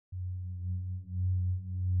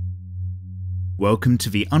Welcome to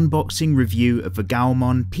the unboxing review of the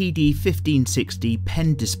Gaomon PD1560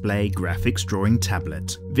 Pen Display Graphics Drawing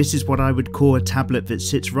Tablet. This is what I would call a tablet that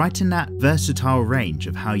sits right in that versatile range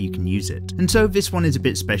of how you can use it. And so this one is a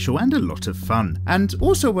bit special and a lot of fun. And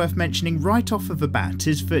also worth mentioning right off of the bat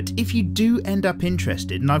is that if you do end up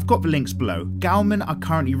interested, and I've got the links below, Gaomon are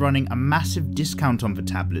currently running a massive discount on the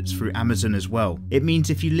tablets through Amazon as well. It means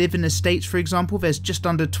if you live in the States, for example, there's just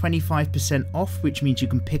under 25% off, which means you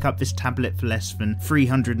can pick up this tablet for less than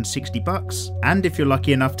 $360. And if you're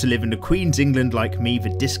lucky enough to live in the Queen's England like me, the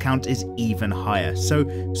discount is even higher.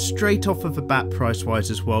 So straight off of the bat price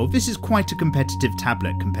wise as well, this is quite a competitive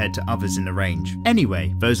tablet compared to others in the range.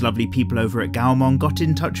 Anyway, those lovely people over at Gaomon got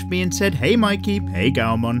in touch with me and said, "Hey Mikey, hey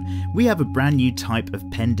Gaomon, we have a brand new type of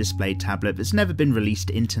pen display tablet that's never been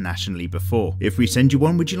released internationally before. If we send you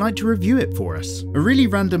one, would you like to review it for us?" A really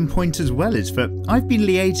random point as well is that I've been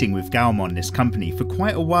liaising with Gaomon, this company, for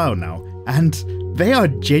quite a while now, and they are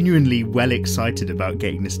genuinely well excited about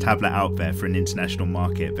getting this tablet out there for an international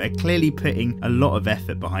market. They're clearly putting a lot of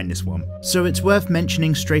effort behind this one. So it's worth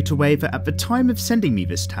mentioning straight away that at the time of sending me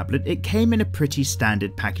this tablet, it came in a pretty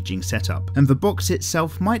standard packaging setup, and the box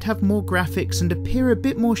itself might have more graphics and appear a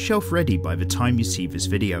bit more shelf ready by the time you see this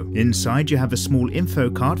video. Inside you have a small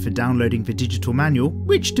info card for downloading the digital manual,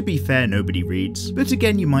 which to be fair nobody reads, but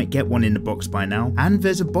again you might get one in the box by now, and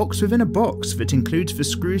there's a box within a box that includes the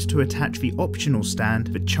screws to attach the optional stand,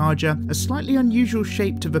 the charger, a slightly unusual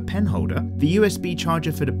shape to the pen holder, the USB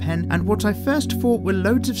charger for the pen, and what I first thought were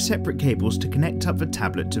loads of separate cables to connect up the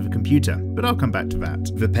tablet to the computer, but I'll come back to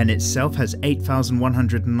that. The pen itself has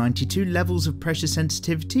 8,192 levels of pressure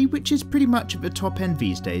sensitivity, which is pretty much at the top end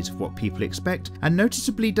these days of what people expect, and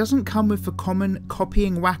noticeably doesn't come with the common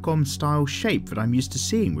copying Wacom style shape that I'm used to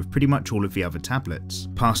seeing with pretty much all of the other tablets.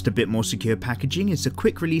 Past a bit more secure packaging is a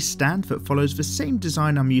quick release stand that follows the same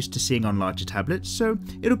design I'm used to seeing on larger tablets, so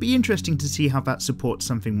it'll be interesting to see how that supports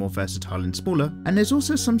something more versatile and smaller. And there's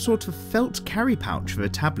also some sort of felt carry pouch for the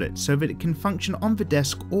tablet so that it can function on the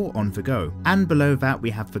desk or on the go. And below that we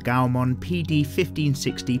have the Gaomon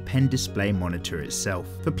PD1560 pen display monitor itself.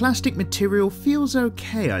 The plastic material feels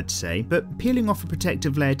okay, I'd say, but peeling off a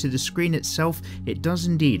protective layer to the screen itself, it does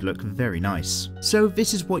indeed look very nice. So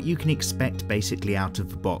this is what you can expect basically out of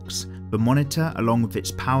the box. The monitor along with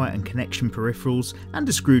its power and connection peripherals and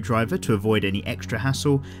a screwdriver to avoid any extra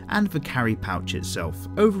hassle, and the carry pouch itself.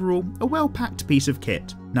 Overall, a well-packed piece of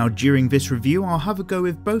kit. Now during this review I'll have a go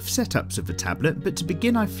with both setups of the tablet, but to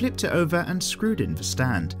begin I flipped it over and screwed in the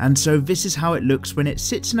stand. And so this is how it looks when it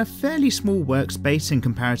sits in a fairly small workspace in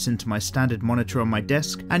comparison to my standard monitor on my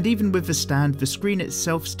desk, and even with the stand the screen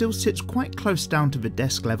itself still sits quite close down to the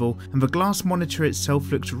desk level, and the glass monitor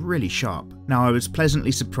itself looks really sharp. Now I was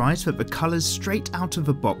pleasantly surprised that the colours straight out of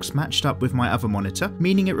the box matched up with my other monitor,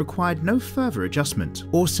 meaning it required no further adjustment.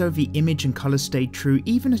 Also the image and colour stayed true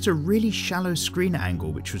even at a really shallow screen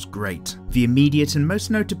angle, which was great. The immediate and most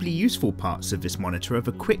notably useful parts of this monitor are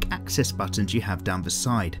the quick access buttons you have down the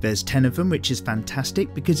side. There's 10 of them, which is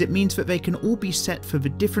fantastic because it means that they can all be set for the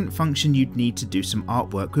different function you'd need to do some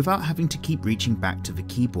artwork without having to keep reaching back to the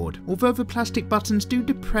keyboard, although the plastic buttons do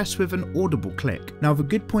depress with an audible click. Now the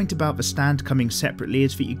good point about the stand coming separately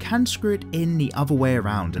is that you can screw it in the other way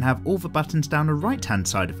around and have all the buttons down the right hand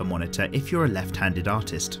side of the monitor if you're a left-handed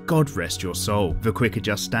artist. God rest your soul. The quick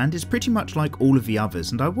adjust stand is pretty much like all of the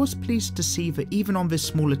others, and I was pleased to see that even on this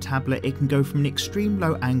smaller tablet it can go from an extreme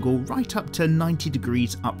low angle right up to 90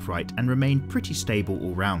 degrees upright and remain pretty stable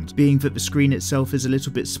all round. Being that the screen itself is a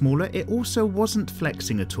little bit smaller, it also wasn't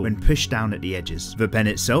flexing at all when pushed down at the edges. The pen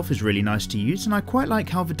itself is really nice to use, and I quite like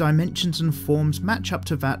how the dimensions and forms match up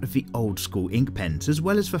to that of the old school ink pens, as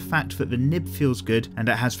well as the fact that the nib feels good and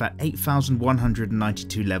it has that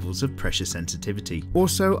 8,192 levels of pressure sensitivity.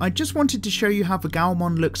 Also, I just wanted to show you how the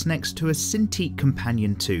Gaomon looks next to a Cintiq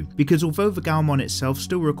Companion 2, because although the Gaomon itself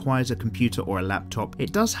still requires a computer or a laptop,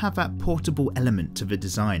 it does have that portable element to the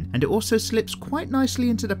design, and it also slips quite nicely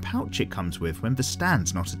into the pouch it comes with when the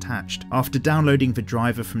stand's not attached. After downloading the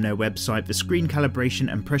driver from their website, the screen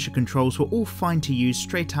calibration and pressure controls were all fine to use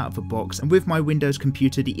straight out of the box, and with my Windows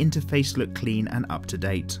computer the interface looked clean and up to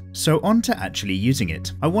date. So on to actually using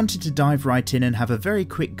it. I wanted to dive right in and have a very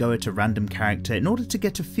quick go at a random character in order to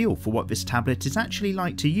get a feel for what this tablet is actually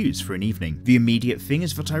like to use for an evening. The immediate thing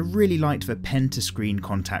is that I really liked the pen to screen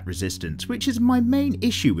contact resistance, which is my main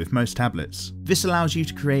issue with most tablets. This allows you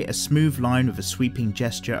to create a smooth line with a sweeping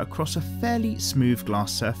gesture across a fairly smooth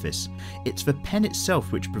glass surface. It's the pen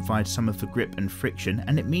itself which provides some of the grip and friction,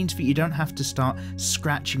 and it means that you don't have to start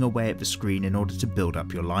scratching away at the screen in order to build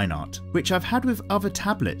up your line art, which I've had with other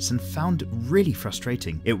tablets and found really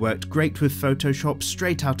frustrating. It worked great with Photoshop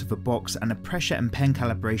straight out of the box, and the pressure and pen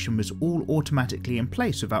calibration was all automatically in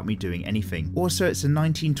place without me doing anything. Also, it's a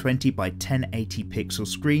 1920 by 1080 pixel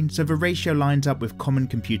screen, so the ratio lines up with common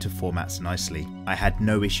computer formats nicely. I had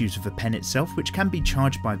no issues with the pen itself, which can be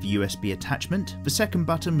charged by the USB attachment. The second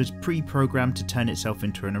button was pre-programmed to turn itself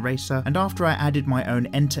into an eraser, and after I added my own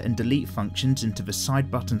enter and delete functions into the side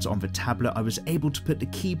buttons on the tablet, I was able to put the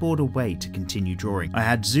keyboard away to continue drawing. I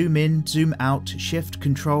had zoom in, zoom out, shift,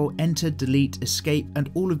 control, enter, delete, escape, and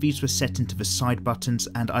all of these were set into the side buttons,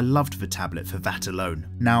 and I loved the tablet for that alone.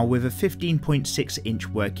 Now, with a 15.6-inch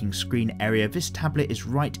working screen area, this tablet is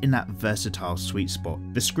right in that versatile sweet spot.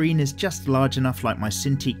 The screen is just large enough, like my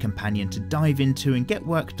Cintiq companion, to dive into and get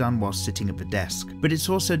work done while sitting at the desk, but it's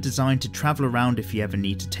also designed to travel around if you ever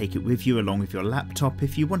need to take it with you along with your laptop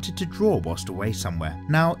if you wanted to draw whilst away somewhere.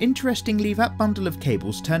 Now, interestingly, that bundle of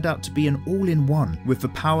cables turned out to be an all-in-one, with the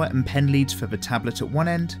power and pen leads for the tablet at one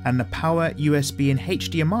end and the power, USB and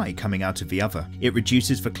HDMI coming out of the other. It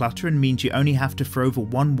reduces the clutter and means you only have to throw the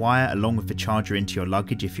one wire along with the charger into your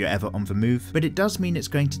luggage if you're ever on the move, but it does mean it's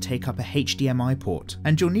going to take up a HDMI port,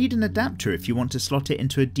 and you'll need an adapter if you want to slot it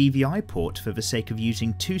into a DVI port for the sake of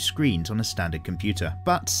using two screens on a standard computer.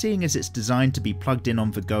 But seeing as it's designed to be plugged in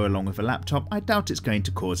on the go along with a laptop, I doubt it's going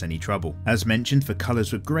to cause any trouble. As mentioned, the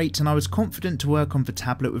colours were great, and I was confident to work on the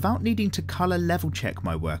tablet without needing to colour level check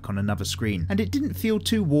my work on another screen, and it didn't feel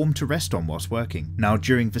too warm to rest on whilst working. Now,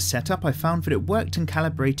 during the setup, I found that it worked and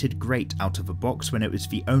calibrated great out of the box when it was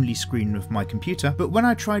the only screen with my computer, but when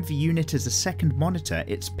I tried the unit as a second monitor,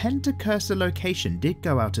 its pen to cursor location did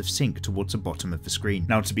go out of sync towards the bottom of the screen.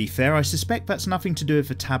 Now, to be fair, I suspect that's nothing to do with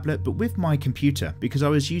the tablet, but with my computer, because I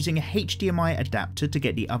was using a HDMI adapter to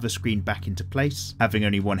get the other screen back into place, having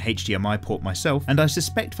only one HDMI port myself, and I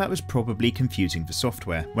suspect that was probably confusing the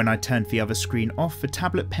software. When I turned the other screen off, the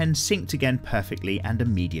tablet pen synced again perfectly and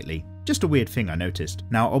immediately. Just a weird thing I noticed.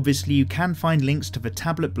 Now, obviously you can find links to the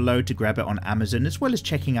tablet below to grab it on Amazon, as well as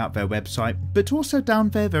checking out their website, but also down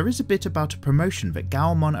there is a bit about a promotion that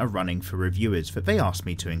Gaomon are running for reviewers that they asked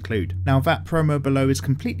me to include. Now, that promo below is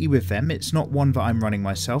completely with them, it's not one that I'm running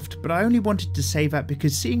myself, but I only wanted to say that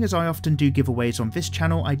because seeing as I often do giveaways on this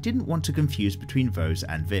channel, I didn't want to confuse between those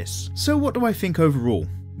and this. So what do I think overall?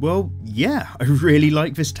 Well, yeah, I really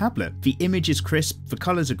like this tablet. The image is crisp, the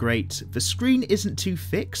colours are great, the screen isn't too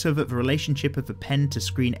thick so that the relationship of the pen to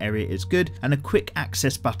screen area is good, and the quick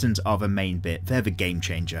access buttons are the main bit, they're the game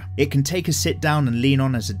changer. It can take a sit down and lean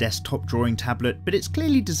on as a desktop drawing tablet, but it's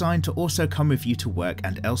clearly designed to also come with you to work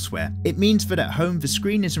and elsewhere. It means that at home the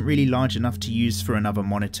screen isn't really large enough to use for another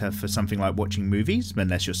monitor for something like watching movies,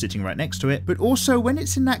 unless you're sitting right next to it, but also when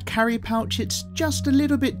it's in that carry pouch it's just a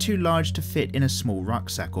little bit too large to fit in a small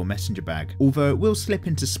rucksack or messenger bag, although it will slip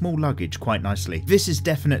into small luggage quite nicely. This is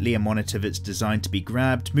definitely a monitor that's designed to be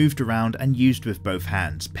grabbed, moved around and used with both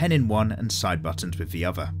hands, pen in one and side buttons with the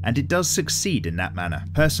other, and it does succeed in that manner.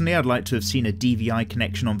 Personally, I'd like to have seen a DVI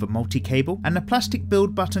connection on the multi-cable, and the plastic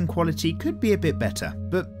build button quality could be a bit better,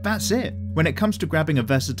 but that's it. When it comes to grabbing a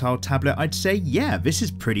versatile tablet, I'd say yeah, this is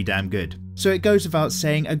pretty damn good. So it goes without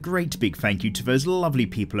saying a great big thank you to those lovely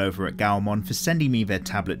people over at Gaomon for sending me their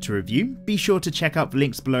tablet to review. Be sure to check out the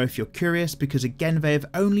links below if you're curious, because again they have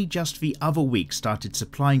only just the other week started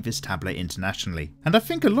supplying this tablet internationally, and I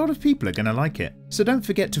think a lot of people are going to like it. So don't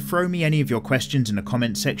forget to throw me any of your questions in the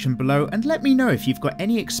comment section below and let me know if you've got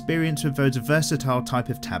any experience with those versatile type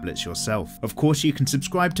of tablets yourself. Of course, you can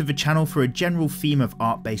subscribe to the channel for a general theme of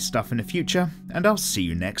art-based stuff in the future, and I'll see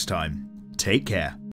you next time. Take care.